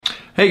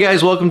Hey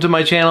guys, welcome to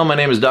my channel. My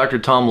name is Dr.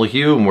 Tom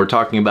LaHue, and we're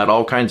talking about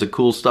all kinds of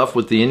cool stuff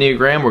with the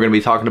Enneagram. We're going to be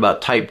talking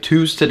about type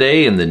 2s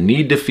today and the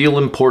need to feel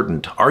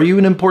important. Are you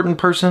an important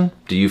person?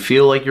 Do you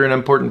feel like you're an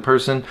important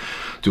person?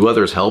 Do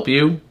others help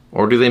you?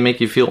 Or do they make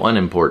you feel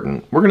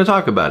unimportant? We're going to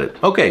talk about it.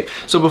 Okay,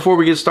 so before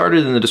we get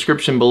started, in the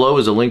description below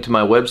is a link to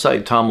my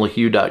website,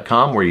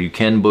 tomlahue.com, where you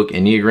can book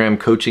Enneagram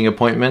coaching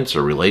appointments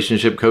or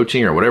relationship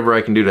coaching or whatever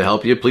I can do to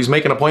help you. Please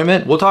make an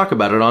appointment. We'll talk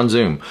about it on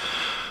Zoom.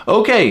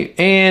 Okay,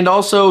 and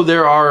also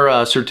there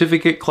are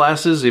certificate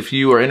classes if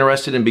you are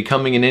interested in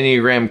becoming an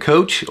Enneagram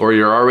coach, or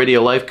you're already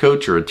a life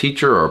coach or a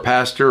teacher or a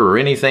pastor or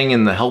anything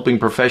in the helping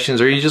professions,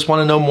 or you just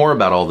want to know more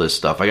about all this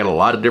stuff. I got a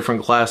lot of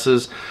different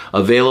classes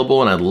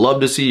available, and I'd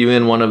love to see you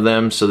in one of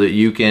them so that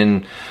you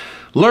can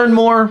learn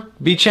more,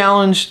 be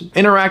challenged,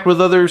 interact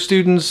with other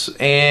students,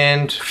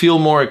 and feel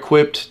more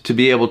equipped to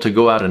be able to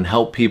go out and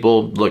help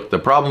people. Look, the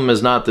problem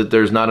is not that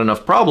there's not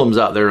enough problems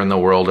out there in the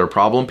world or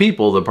problem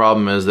people. The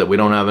problem is that we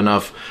don't have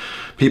enough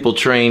people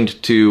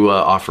trained to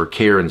offer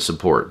care and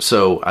support.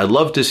 So I'd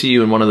love to see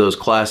you in one of those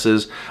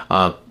classes.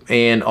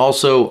 And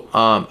also,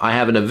 I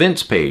have an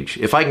events page.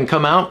 If I can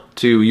come out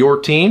to your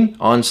team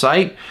on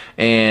site,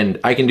 and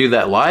I can do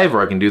that live,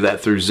 or I can do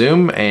that through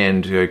Zoom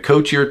and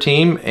coach your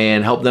team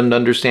and help them to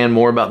understand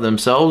more about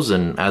themselves,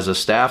 and as a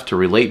staff to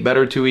relate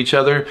better to each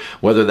other,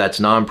 whether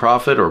that's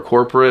nonprofit or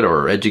corporate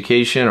or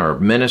education or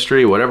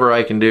ministry, whatever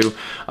I can do,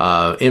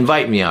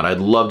 invite me out. I'd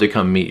love to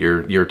come meet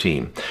your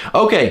team.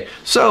 Okay,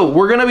 so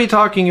we're going to be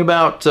talking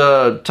about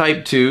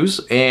type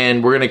 2s,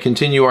 and we're going to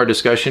continue our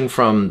discussion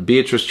from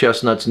Beatrice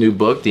Chestnut's new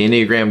book, The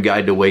Enneagram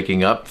Guide to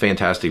Waking Up.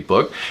 Fantastic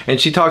book. And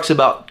she talks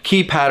about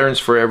key patterns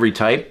for every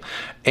type.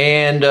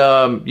 And,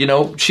 you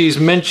know, she's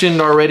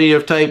mentioned already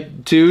of type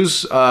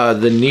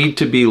 2s, the need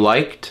to be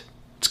liked.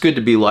 It's good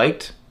to be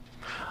liked.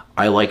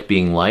 I like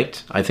being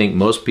liked. I think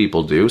most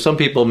people do. Some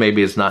people,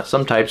 maybe it's not.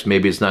 Some types,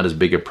 maybe it's not as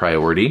big a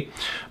priority.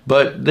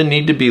 But the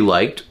need to be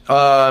liked.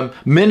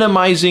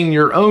 Minimizing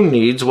your own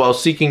needs while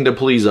seeking to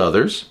please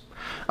others.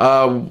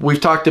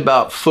 We've talked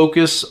about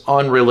focus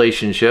on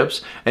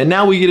relationships. And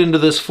now we get into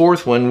this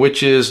fourth one,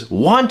 which is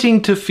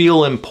wanting to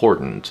feel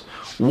important.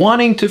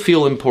 Wanting to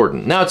feel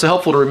important. Now, it's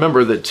helpful to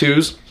remember that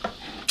 2s,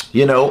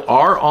 you know,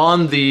 are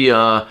on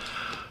the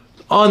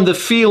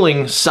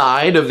feeling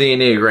side of the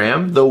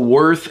Enneagram, the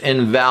worth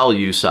and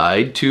value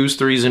side. 2s,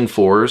 3s, and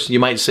 4s,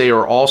 you might say,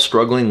 are all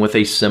struggling with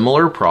a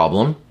similar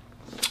problem.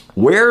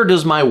 Where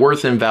does my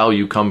worth and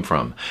value come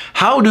from?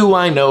 How do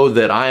I know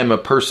that I am a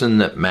person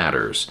that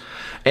matters?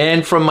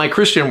 And from my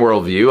Christian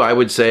worldview, I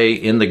would say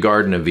in the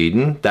Garden of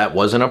Eden, that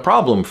wasn't a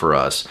problem for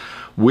us.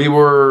 We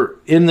were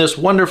in this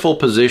wonderful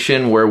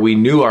position where we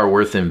knew our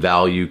worth and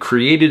value,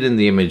 created in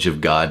the image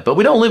of God, but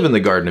we don't live in the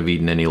Garden of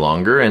Eden any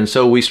longer, and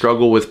so we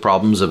struggle with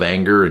problems of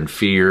anger and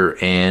fear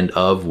and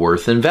of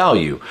worth and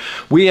value.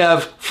 We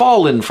have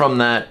fallen from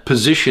that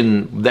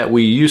position that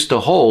we used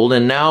to hold,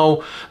 and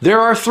now there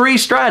are 3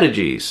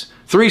 strategies.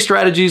 3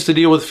 strategies to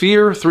deal with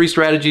fear, 3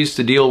 strategies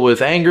to deal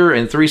with anger,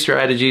 and 3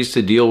 strategies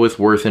to deal with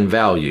worth and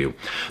value.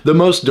 The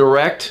most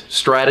direct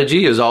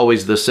strategy is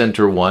always the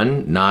center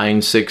one,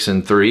 9, 6,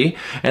 and 3.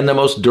 And the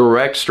most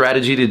direct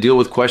strategy to deal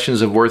with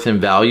questions of worth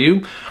and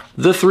value,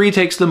 the 3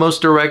 takes the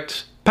most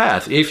direct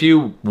path. If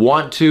you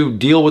want to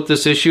deal with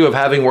this issue of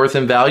having worth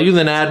and value,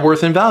 then add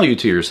worth and value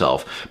to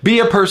yourself. Be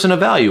a person of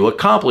value,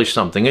 accomplish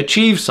something,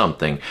 achieve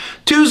something.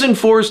 2s and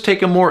 4s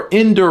take a more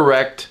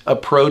indirect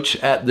approach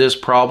at this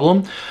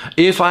problem.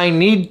 If I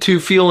need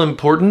to feel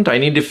important, I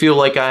need to feel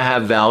like I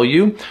have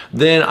value,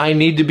 then I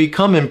need to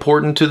become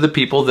important to the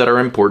people that are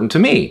important to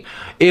me.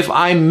 If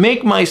I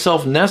make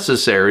myself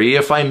necessary,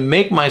 if I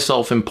make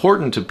myself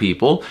important to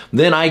people,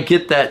 then I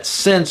get that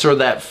sense or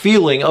that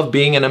feeling of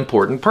being an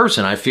important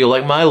person. I feel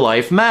like my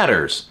life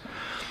matters.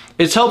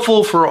 It's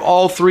helpful for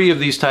all 3 of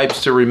these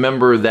types to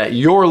remember that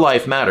your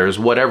life matters,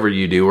 whatever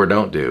you do or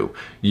don't do.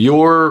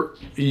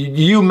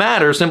 You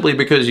matter simply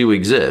because you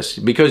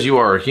exist, because you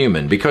are a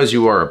human, because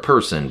you are a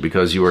person,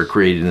 because you are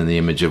created in the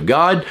image of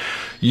God.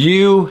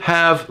 You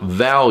have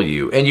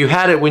value, and you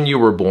had it when you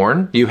were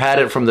born. You had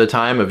it from the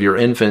time of your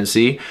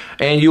infancy,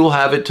 and you will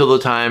have it till the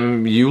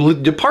time you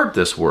depart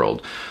this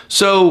world.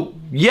 So,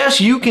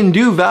 yes, you can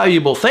do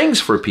valuable things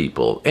for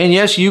people, and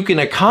yes, you can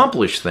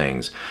accomplish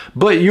things,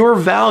 but your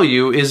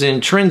value is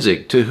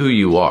intrinsic to who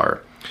you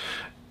are.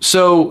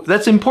 So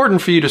that's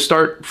important for you to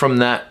start from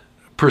that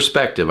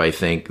perspective, I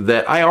think,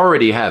 that I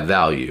already have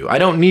value. I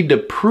don't need to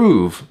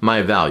prove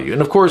my value.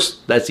 And of course,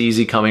 that's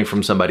easy coming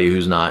from somebody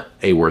who's not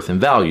a worth and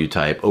value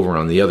type over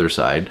on the other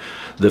side,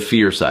 the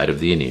fear side of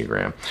the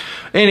Enneagram.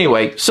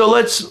 Anyway, so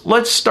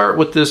let's start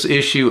with this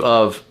issue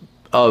of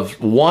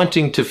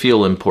wanting to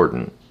feel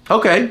important.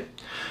 Okay.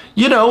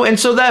 You know, and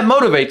so that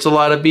motivates a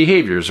lot of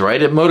behaviors,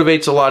 right? It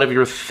motivates a lot of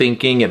your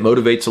thinking. It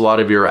motivates a lot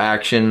of your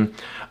action.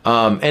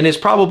 And it's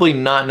probably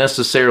not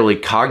necessarily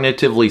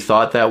cognitively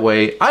thought that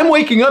way. I'm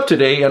waking up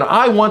today and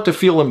I want to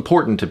feel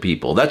important to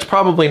people. That's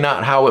probably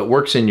not how it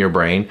works in your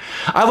brain.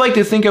 I like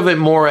to think of it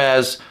more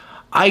as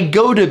I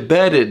go to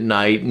bed at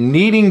night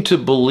needing to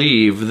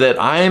believe that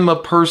I'm a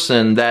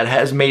person that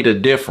has made a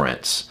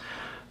difference.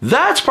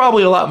 That's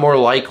probably a lot more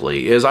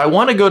likely, is I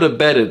want to go to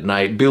bed at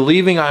night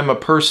believing I'm a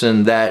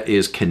person that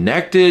is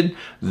connected,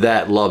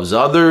 that loves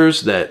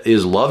others, that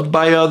is loved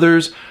by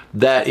others,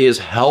 that is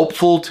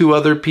helpful to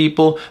other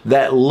people,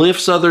 that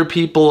lifts other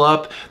people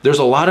up. There's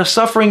a lot of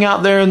suffering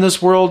out there in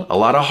this world, a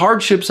lot of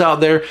hardships out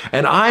there,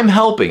 and I'm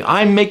helping.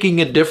 I'm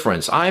making a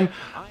difference. I'm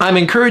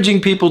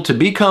encouraging people to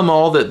become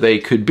all that they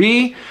could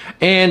be.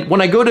 And when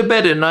I go to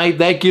bed at night,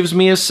 that gives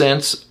me a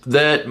sense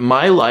that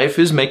my life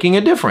is making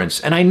a difference.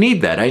 And I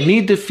need that. I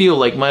need to feel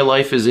like my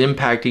life is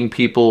impacting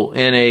people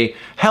in a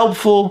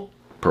helpful,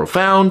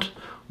 profound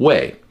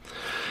way.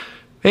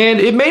 And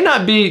it may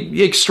not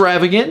be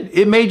extravagant.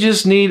 It may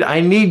just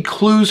I need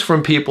clues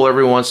from people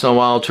every once in a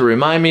while to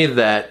remind me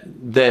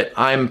that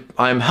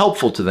I'm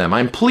helpful to them.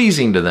 I'm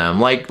pleasing to them.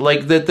 Like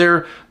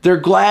that they're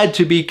glad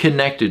to be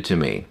connected to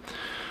me.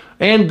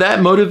 And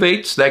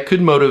that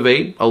could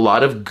motivate a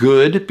lot of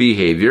good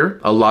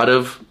behavior, a lot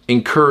of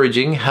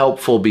encouraging,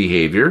 helpful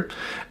behavior.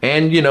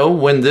 And,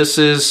 when this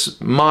is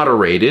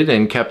moderated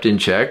and kept in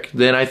check,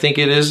 then I think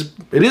it is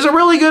a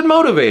really good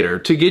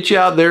motivator to get you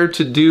out there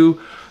to do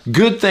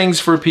good things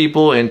for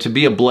people and to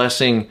be a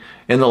blessing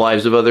in the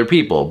lives of other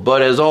people.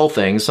 But as all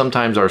things,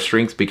 sometimes our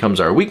strength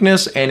becomes our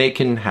weakness, and it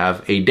can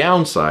have a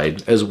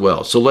downside as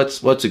well. So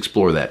let's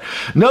explore that.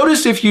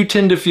 Notice if you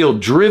tend to feel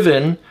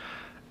driven.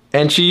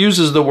 And she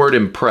uses the word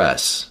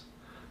impress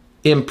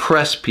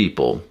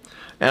people.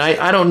 And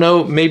I don't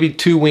know, maybe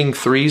 2-wing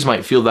 3s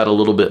might feel that a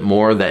little bit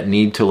more, that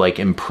need to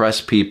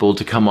impress people,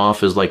 to come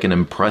off as an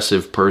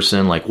impressive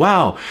person. Like,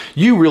 wow,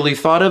 you really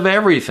thought of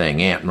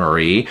everything, Aunt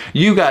Marie.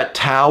 You got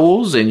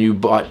towels and you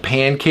bought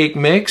pancake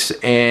mix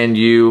and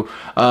you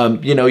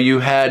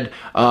had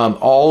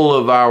all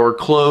of our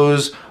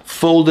clothes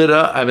folded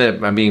up. I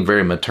mean, I'm being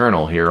very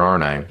maternal here,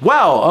 aren't I?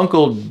 Wow,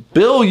 Uncle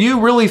Bill, you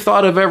really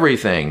thought of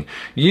everything.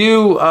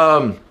 You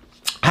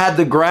had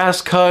the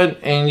grass cut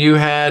and you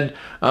had,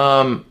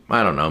 I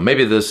don't know,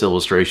 maybe this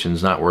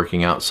illustration's not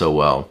working out so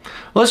well.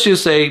 Let's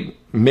just say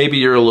maybe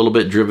you're a little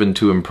bit driven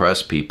to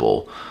impress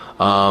people.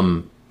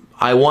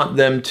 I want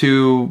them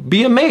to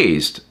be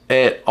amazed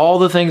at all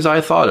the things I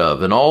thought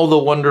of and all the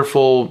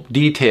wonderful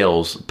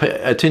details,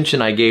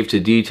 attention I gave to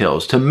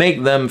details, to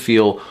make them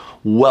feel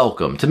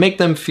welcome, to make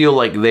them feel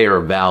like they are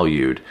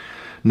valued.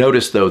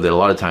 Notice though that a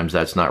lot of times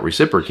that's not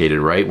reciprocated,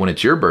 right? When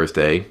it's your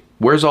birthday,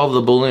 where's all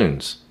the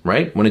balloons,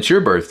 right? When it's your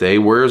birthday,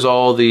 where's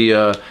all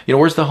the,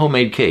 where's the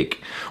homemade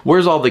cake?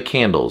 Where's all the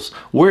candles?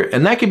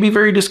 And that can be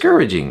very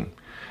discouraging.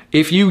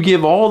 If you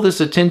give all this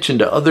attention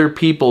to other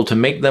people to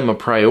make them a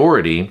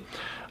priority,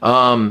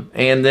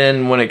 and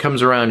then when it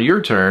comes around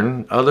your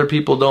turn, other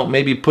people don't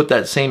maybe put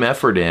that same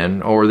effort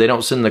in, or they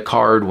don't send the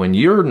card when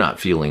you're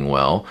not feeling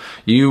well.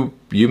 You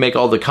make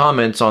all the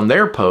comments on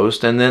their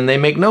post, and then they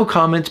make no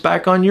comments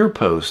back on your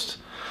post.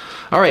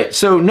 All right,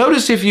 so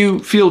notice if you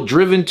feel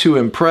driven to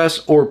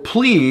impress or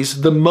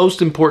please the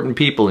most important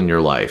people in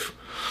your life.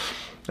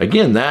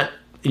 Again, that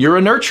you're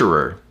a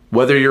nurturer.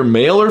 Whether you're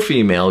male or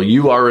female,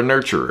 you are a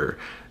nurturer.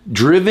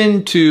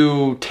 Driven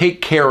to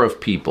take care of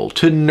people,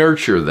 to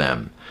nurture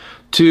them,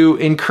 to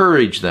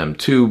encourage them,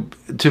 to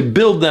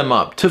build them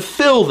up, to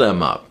fill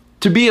them up,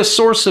 to be a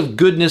source of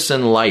goodness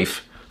and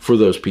life for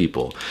those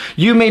people.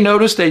 You may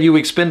notice that you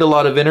expend a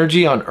lot of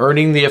energy on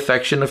earning the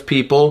affection of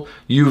people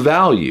you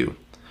value.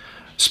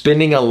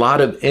 Spending a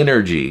lot of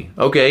energy.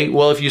 Okay,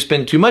 well, if you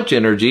spend too much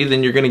energy,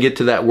 then you're going to get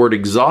to that word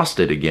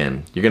exhausted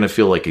again. You're going to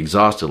feel like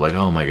exhausted, like,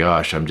 oh my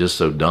gosh, I'm just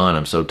so done.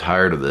 I'm so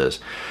tired of this.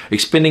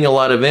 Expending a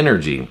lot of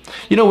energy.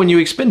 When you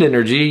expend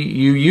energy,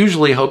 you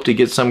usually hope to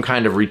get some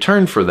kind of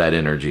return for that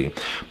energy.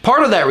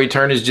 Part of that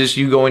return is just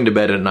you going to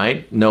bed at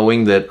night,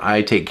 knowing that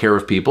I take care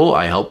of people,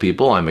 I help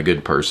people, I'm a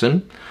good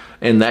person.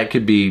 And that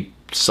could be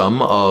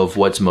some of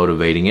what's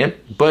motivating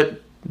it.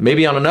 But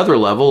maybe on another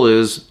level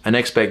is an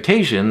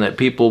expectation that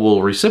people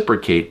will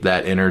reciprocate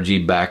that energy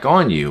back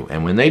on you.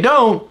 And when they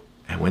don't,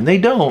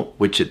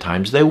 which at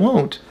times they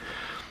won't,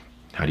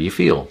 how do you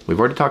feel? We've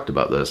already talked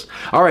about this.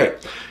 All right.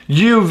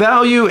 You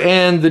value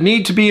and the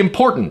need to be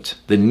important.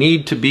 The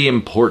need to be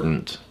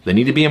important. The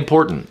need to be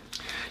important.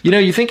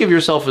 You think of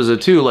yourself as a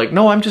 2, like,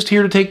 no, I'm just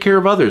here to take care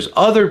of others.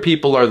 Other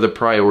people are the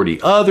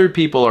priority. Other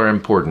people are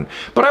important.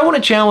 But I want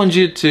to challenge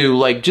you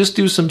to just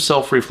do some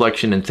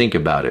self-reflection and think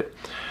about it.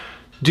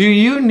 Do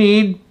you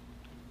need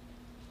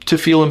to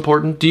feel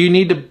important? Do you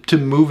need to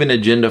move an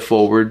agenda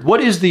forward? What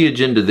is the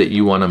agenda that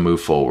you want to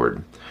move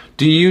forward?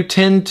 Do you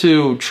tend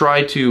to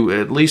try to,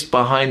 at least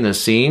behind the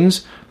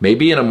scenes,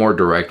 maybe in a more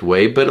direct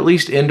way, but at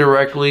least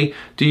indirectly,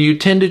 do you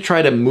tend to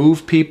try to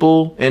move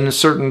people in a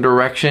certain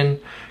direction?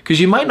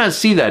 Because you might not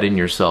see that in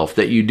yourself,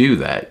 that you do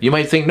that. You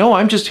might think, no,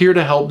 I'm just here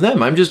to help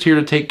them. I'm just here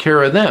to take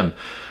care of them.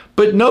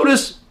 But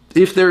notice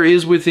if there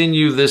is within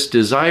you this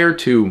desire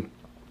to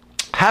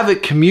have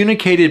it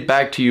communicated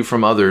back to you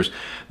from others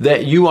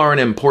that you are an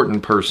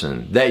important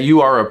person, that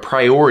you are a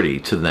priority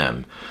to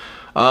them,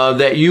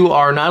 that you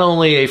are not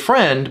only a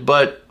friend,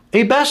 but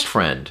a best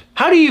friend.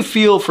 How do you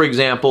feel, for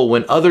example,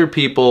 when other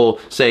people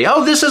say,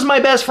 oh, this is my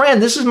best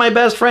friend, this is my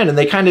best friend, and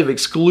they kind of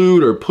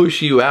exclude or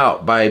push you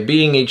out by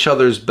being each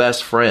other's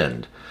best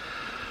friend?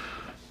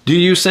 Do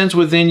you sense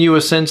within you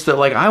a sense that,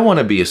 like, I want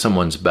to be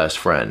someone's best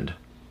friend?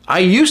 I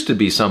used to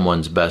be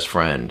someone's best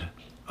friend.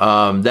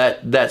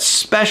 That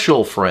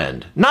special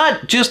friend.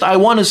 Not just I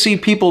want to see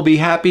people be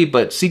happy,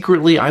 but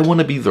secretly I want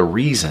to be the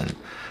reason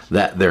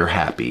that they're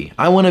happy.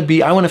 I want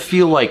to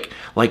feel like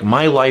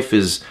my life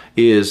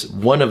is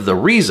one of the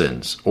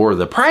reasons, or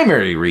the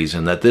primary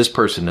reason, that this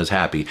person is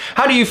happy.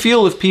 How do you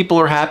feel if people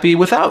are happy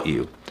without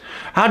you?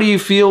 How do you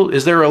feel?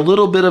 Is there a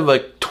little bit of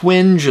a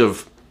twinge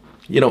of,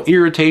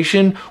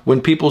 irritation when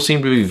people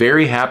seem to be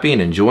very happy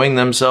and enjoying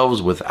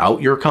themselves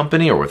without your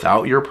company, or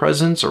without your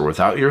presence, or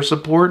without your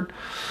support?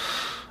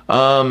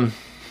 Something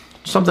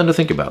to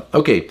think about.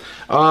 Okay.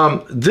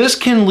 This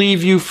can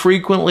leave you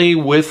frequently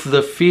with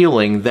the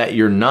feeling that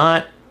you're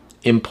not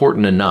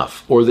important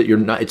enough, or that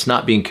it's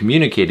not being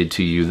communicated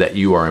to you that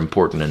you are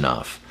important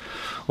enough.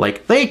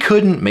 Like, they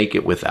couldn't make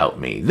it without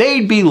me.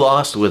 They'd be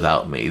lost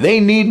without me. They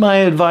need my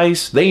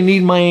advice. They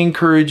need my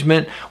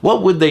encouragement.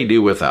 What would they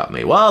do without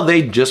me? Well,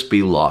 they'd just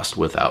be lost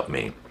without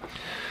me.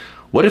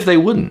 What if they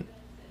wouldn't?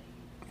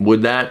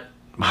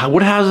 How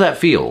does that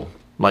feel?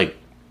 Like,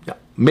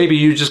 maybe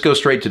you just go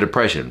straight to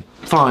depression.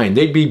 Fine,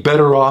 they'd be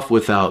better off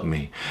without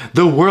me.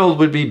 The world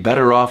would be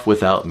better off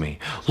without me.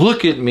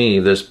 Look at me,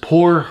 this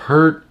poor,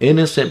 hurt,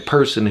 innocent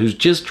person who's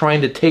just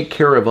trying to take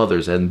care of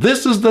others, and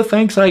this is the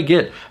thanks I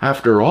get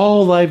after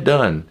all I've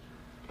done.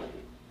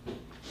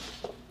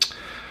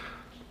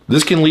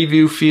 This can leave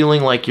you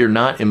feeling like you're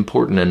not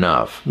important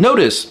enough.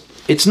 Notice,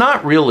 it's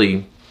not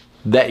really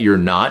that you're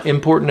not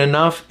important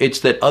enough, it's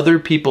that other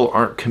people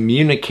aren't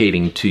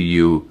communicating to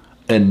you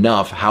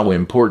enough how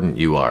important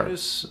you are.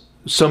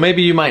 So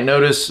maybe you might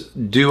notice,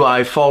 do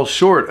I fall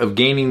short of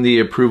gaining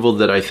the approval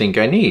that I think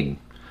I need?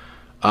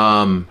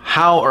 How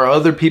are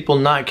other people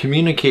not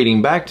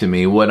communicating back to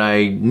me what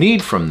I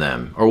need from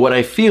them, or what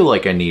I feel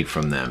like I need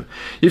from them?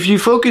 If you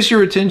focus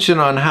your attention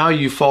on how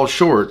you fall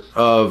short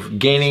of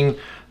gaining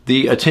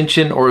the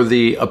attention or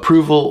the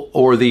approval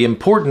or the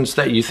importance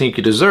that you think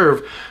you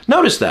deserve,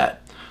 notice that.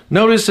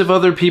 Notice if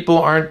other people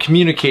aren't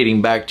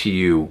communicating back to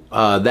you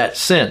that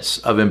sense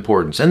of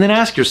importance. And then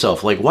ask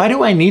yourself, like, why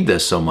do I need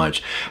this so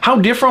much? How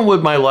different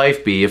would my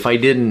life be if I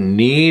didn't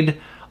need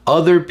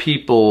other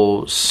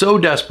people so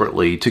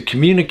desperately to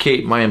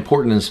communicate my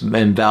importance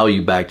and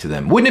value back to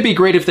them? Wouldn't it be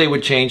great if they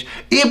would change?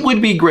 It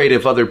would be great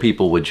if other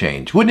people would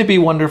change. Wouldn't it be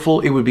wonderful?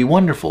 It would be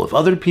wonderful if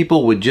other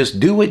people would just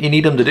do what you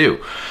need them to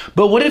do.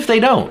 But what if they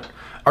don't?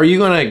 Are you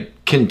going to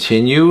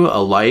continue a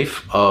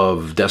life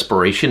of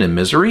desperation and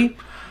misery?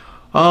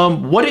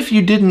 What if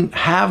you didn't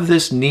have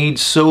this need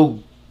so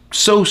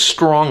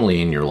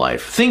strongly in your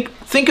life?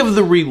 Think of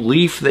the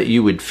relief that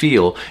you would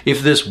feel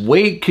if this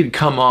weight could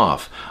come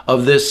off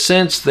of this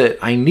sense that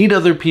I need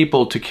other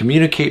people to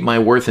communicate my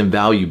worth and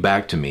value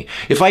back to me.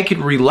 If I could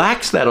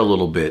relax that a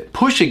little bit,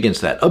 push against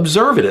that,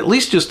 observe it, at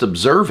least just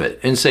observe it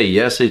and say,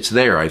 yes, it's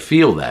there, I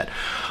feel that.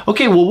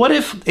 Okay, well, what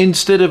if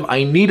instead of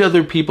I need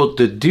other people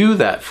to do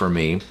that for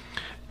me,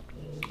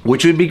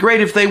 which would be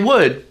great if they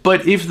would,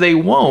 but if they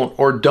won't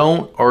or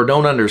don't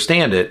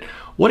understand it,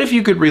 what if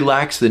you could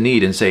relax the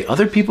need and say,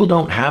 other people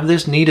don't have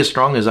this need as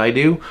strong as I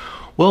do?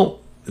 Well,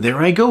 there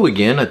I go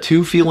again, a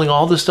two feeling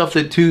all the stuff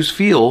that twos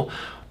feel.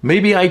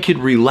 Maybe I could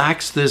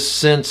relax this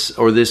sense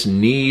or this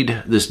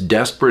need, this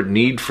desperate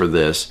need for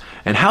this,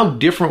 and how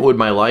different would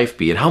my life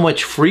be, and how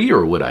much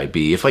freer would I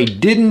be if I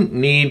didn't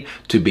need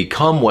to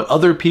become what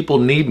other people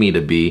need me to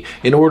be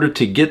in order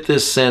to get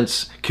this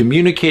sense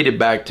communicated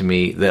back to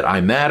me that I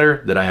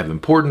matter, that I have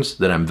importance,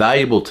 that I'm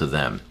valuable to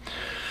them.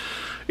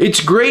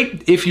 It's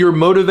great if you're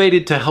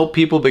motivated to help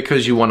people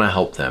because you want to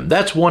help them.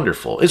 That's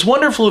wonderful. It's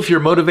wonderful if you're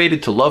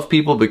motivated to love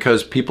people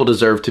because people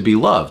deserve to be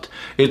loved.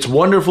 It's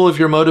wonderful if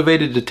you're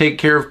motivated to take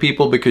care of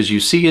people because you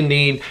see a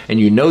need and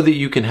you know that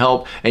you can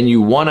help and you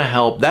want to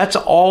help. That's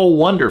all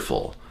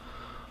wonderful.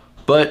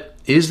 But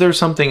is there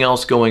something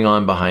else going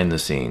on behind the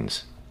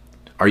scenes?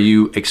 Are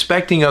you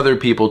expecting other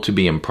people to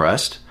be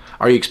impressed?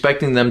 Are you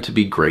expecting them to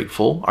be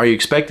grateful? Are you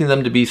expecting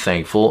them to be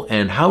thankful?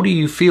 And how do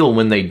you feel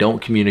when they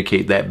don't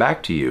communicate that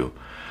back to you?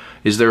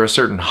 Is there a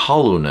certain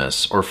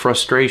hollowness or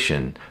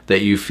frustration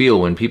that you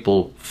feel when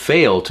people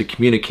fail to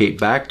communicate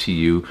back to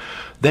you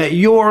that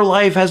your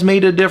life has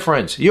made a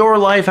difference, your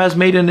life has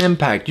made an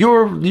impact,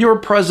 your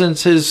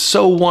presence is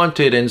so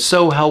wanted and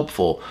so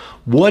helpful?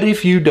 What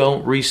if you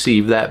don't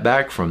receive that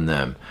back from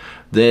them?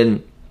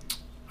 Then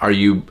are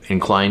you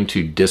inclined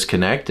to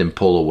disconnect and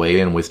pull away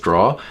and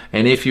withdraw?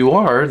 And if you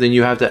are, then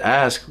you have to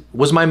ask,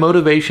 was my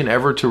motivation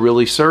ever to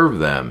really serve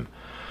them?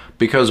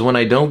 Because when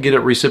I don't get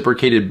it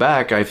reciprocated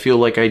back, I feel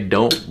like I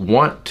don't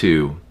want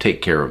to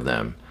take care of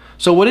them.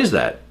 So what is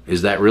that?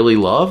 Is that really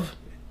love?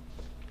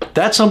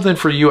 That's something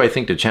for you, I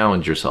think, to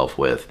challenge yourself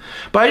with.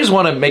 But I just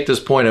want to make this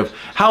point of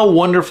how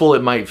wonderful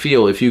it might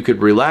feel if you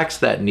could relax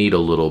that need a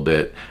little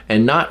bit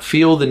and not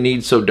feel the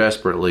need so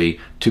desperately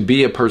to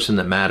be a person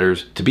that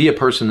matters, to be a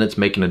person that's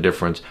making a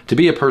difference, to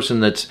be a person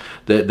that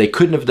they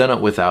couldn't have done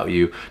it without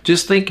you.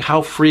 Just think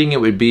how freeing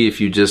it would be if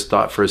you just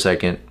thought for a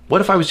second,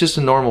 what if I was just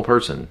a normal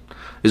person?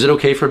 Is it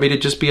okay for me to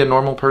just be a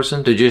normal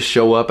person, to just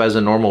show up as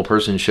a normal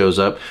person shows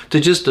up, to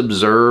just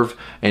observe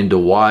and to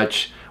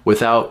watch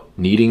without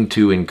needing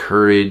to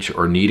encourage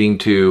or needing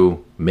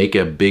to make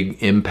a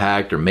big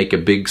impact or make a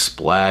big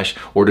splash,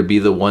 or to be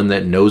the one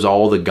that knows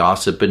all the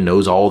gossip and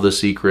knows all the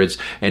secrets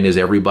and is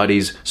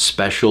everybody's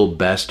special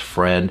best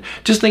friend?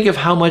 Just think of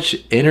how much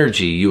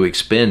energy you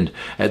expend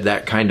at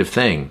that kind of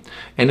thing.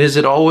 And is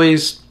it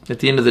always, at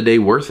the end of the day,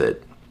 worth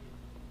it?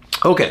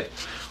 Okay,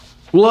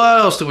 what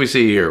else do we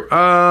see here?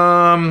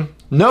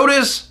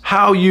 Notice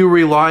how you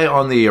rely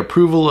on the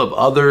approval of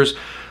others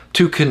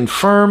to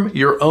confirm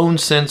your own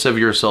sense of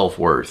your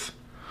self-worth.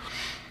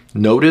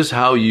 Notice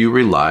how you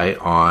rely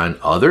on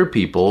other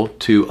people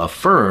to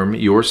affirm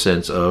your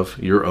sense of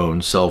your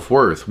own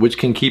self-worth, which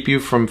can keep you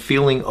from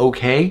feeling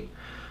okay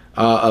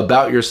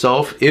about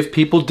yourself if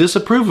people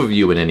disapprove of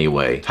you in any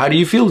way. How do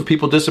you feel if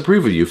people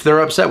disapprove of you? If they're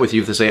upset with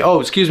you, if they say,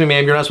 oh, excuse me,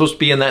 ma'am, you're not supposed to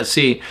be in that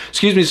seat.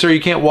 Excuse me, sir,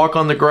 you can't walk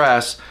on the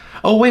grass.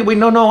 Oh, wait,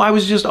 no, I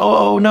was just,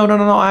 no,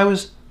 I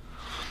was...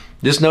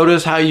 Just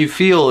notice how you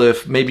feel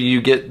if maybe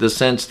you get the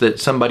sense that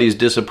somebody's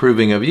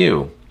disapproving of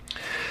you.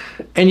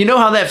 And you know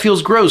how that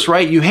feels gross,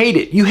 right? You hate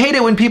it. You hate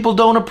it when people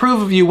don't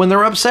approve of you, when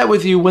they're upset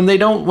with you, when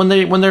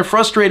they're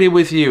frustrated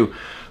with you.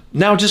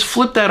 Now just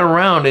flip that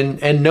around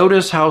and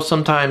notice how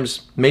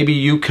sometimes maybe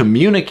you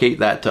communicate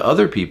that to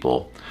other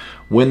people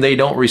when they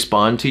don't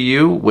respond to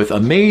you with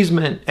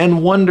amazement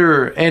and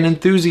wonder and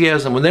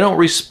enthusiasm, when they don't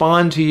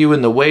respond to you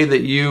in the way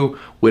that you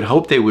would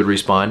hope they would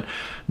respond.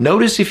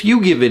 Notice if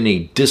you give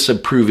any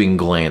disapproving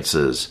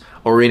glances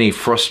or any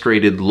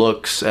frustrated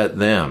looks at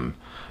them.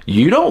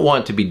 You don't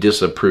want to be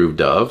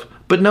disapproved of,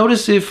 but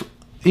notice if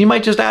you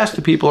might just ask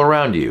the people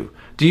around you,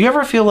 do you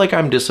ever feel like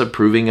I'm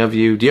disapproving of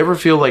you? Do you ever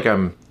feel like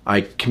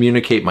I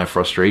communicate my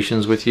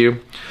frustrations with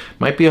you?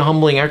 Might be a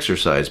humbling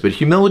exercise, but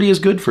humility is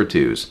good for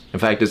twos. In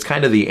fact, it's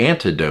kind of the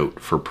antidote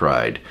for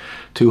pride,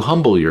 to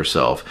humble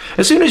yourself.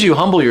 As soon as you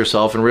humble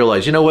yourself and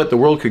realize, you know what, the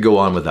world could go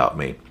on without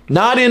me.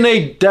 Not in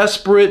a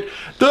desperate,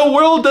 the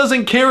world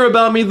doesn't care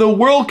about me, the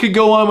world could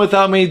go on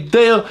without me,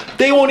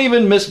 they won't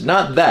even miss,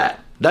 not that.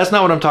 That's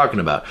not what I'm talking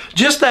about.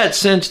 Just that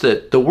sense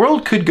that the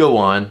world could go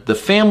on, the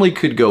family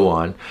could go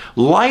on,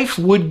 life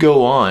would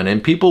go on,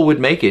 and people would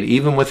make it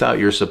even without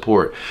your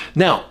support.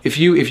 Now, if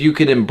you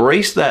could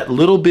embrace that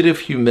little bit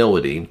of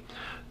humility,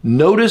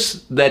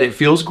 notice that it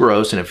feels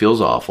gross and it feels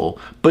awful,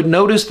 but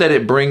notice that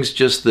it brings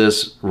just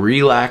this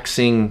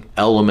relaxing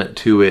element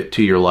to it,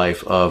 to your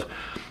life of,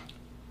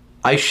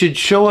 I should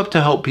show up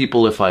to help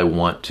people if I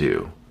want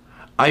to.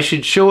 I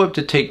should show up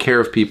to take care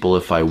of people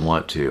if I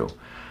want to.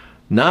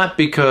 Not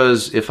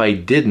because if I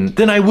didn't,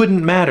 then I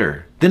wouldn't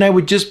matter. Then I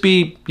would just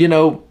be,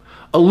 a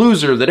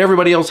loser that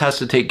everybody else has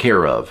to take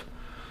care of.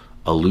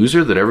 A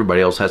loser that everybody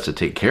else has to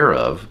take care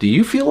of? Do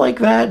you feel like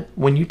that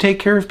when you take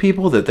care of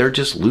people, that they're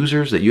just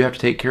losers that you have to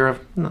take care of?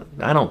 No,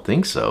 I don't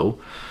think so.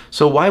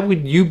 So why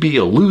would you be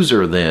a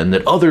loser then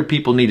that other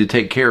people need to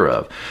take care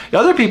of?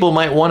 Other people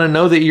might want to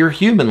know that you're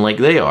human like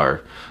they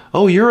are.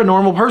 Oh, you're a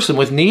normal person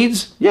with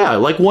needs? Yeah,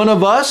 like one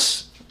of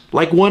us.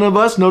 Like one of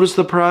us. Notice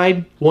the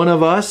pride. One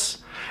of us.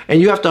 And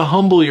you have to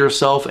humble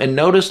yourself and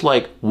notice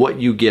what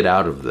you get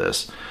out of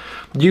this.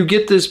 You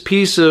get this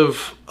piece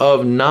of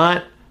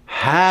not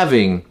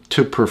having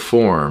to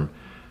perform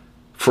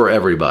for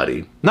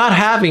everybody, not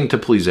having to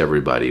please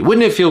everybody.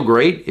 Wouldn't it feel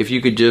great if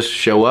you could just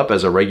show up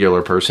as a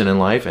regular person in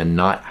life and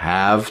not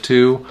have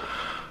to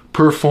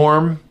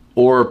perform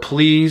or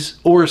please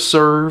or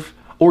serve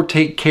or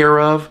take care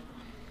of?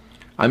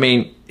 I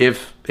mean,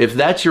 if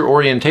that's your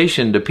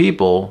orientation to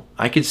people,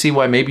 I could see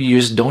why maybe you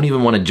just don't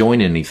even want to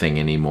join anything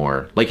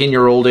anymore. Like in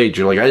your old age,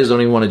 you're like, I just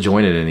don't even want to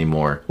join it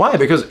anymore. Why?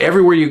 Because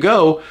everywhere you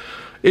go,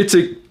 it's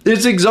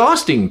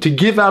exhausting to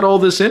give out all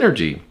this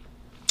energy.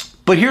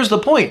 But here's the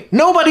point.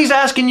 Nobody's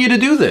asking you to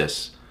do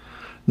this.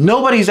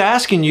 Nobody's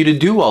asking you to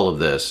do all of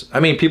this. I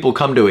mean, people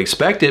come to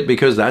expect it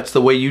because that's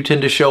the way you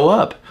tend to show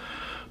up.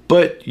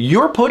 But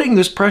you're putting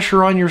this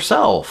pressure on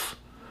yourself.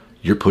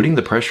 You're putting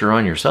the pressure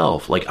on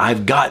yourself. Like,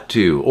 I've got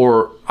to,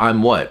 or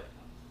I'm what?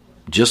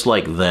 Just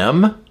like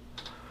them?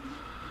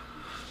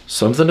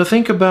 Something to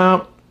think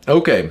about.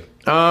 Okay.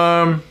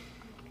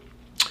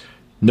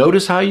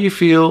 Notice how you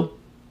feel.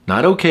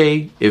 Not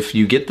okay if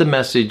you get the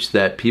message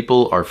that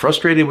people are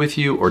frustrated with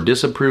you or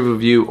disapprove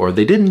of you or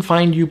they didn't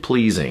find you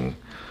pleasing.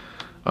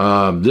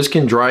 This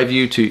can drive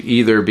you to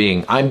either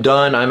being, I'm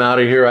done, I'm out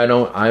of here,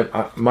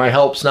 my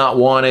help's not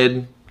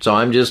wanted, so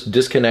I'm just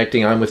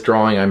disconnecting, I'm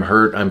withdrawing, I'm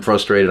hurt, I'm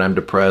frustrated, I'm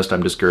depressed,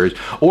 I'm discouraged.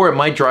 Or it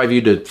might drive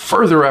you to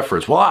further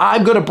efforts. Well,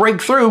 I'm going to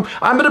break through.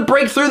 I'm going to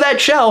break through that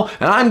shell,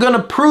 and I'm going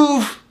to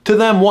prove to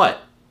them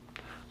what?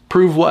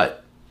 Prove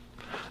what?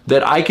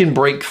 That I can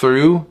break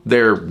through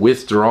their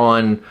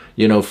withdrawn,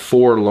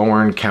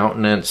 forlorn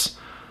countenance.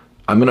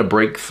 I'm going to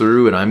break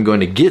through, and I'm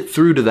going to get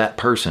through to that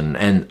person,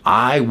 and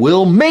I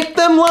will make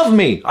them love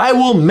me. I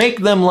will make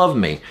them love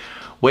me.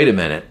 Wait a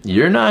minute.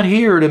 You're not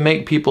here to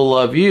make people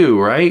love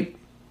you, right?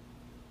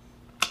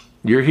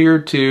 You're here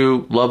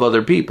to love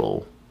other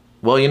people.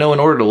 Well, in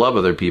order to love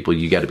other people,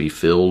 you got to be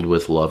filled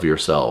with love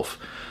yourself.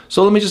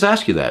 So let me just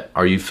ask you that.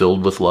 Are you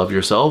filled with love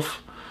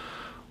yourself?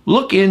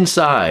 Look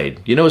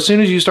inside. You know, as soon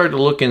as you start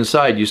to look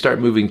inside, you start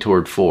moving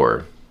toward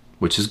 4,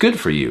 which is good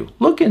for you.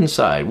 Look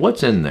inside.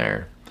 What's in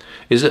there?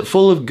 Is it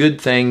full of good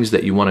things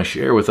that you want to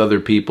share with other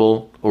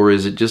people? Or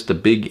is it just a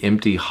big,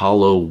 empty,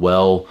 hollow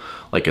well,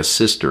 like a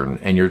cistern,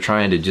 and you're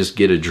trying to just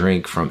get a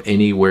drink from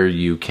anywhere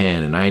you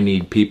can, and I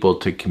need people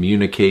to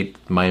communicate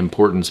my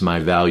importance, my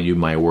value,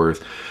 my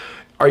worth?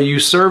 Are you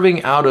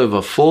serving out of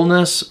a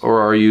fullness,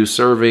 or are you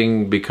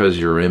serving because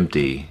you're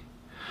empty?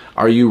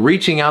 Are you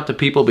reaching out to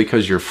people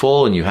because you're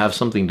full and you have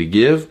something to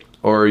give?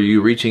 Or are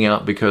you reaching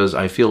out because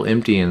I feel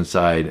empty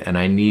inside and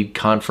I need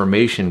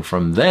confirmation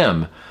from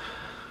them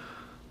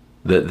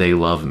that they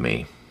love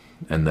me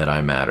and that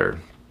I matter?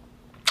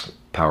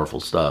 Powerful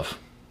stuff.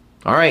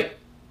 All right.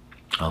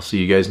 I'll see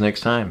you guys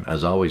next time.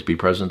 As always, be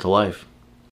present to life.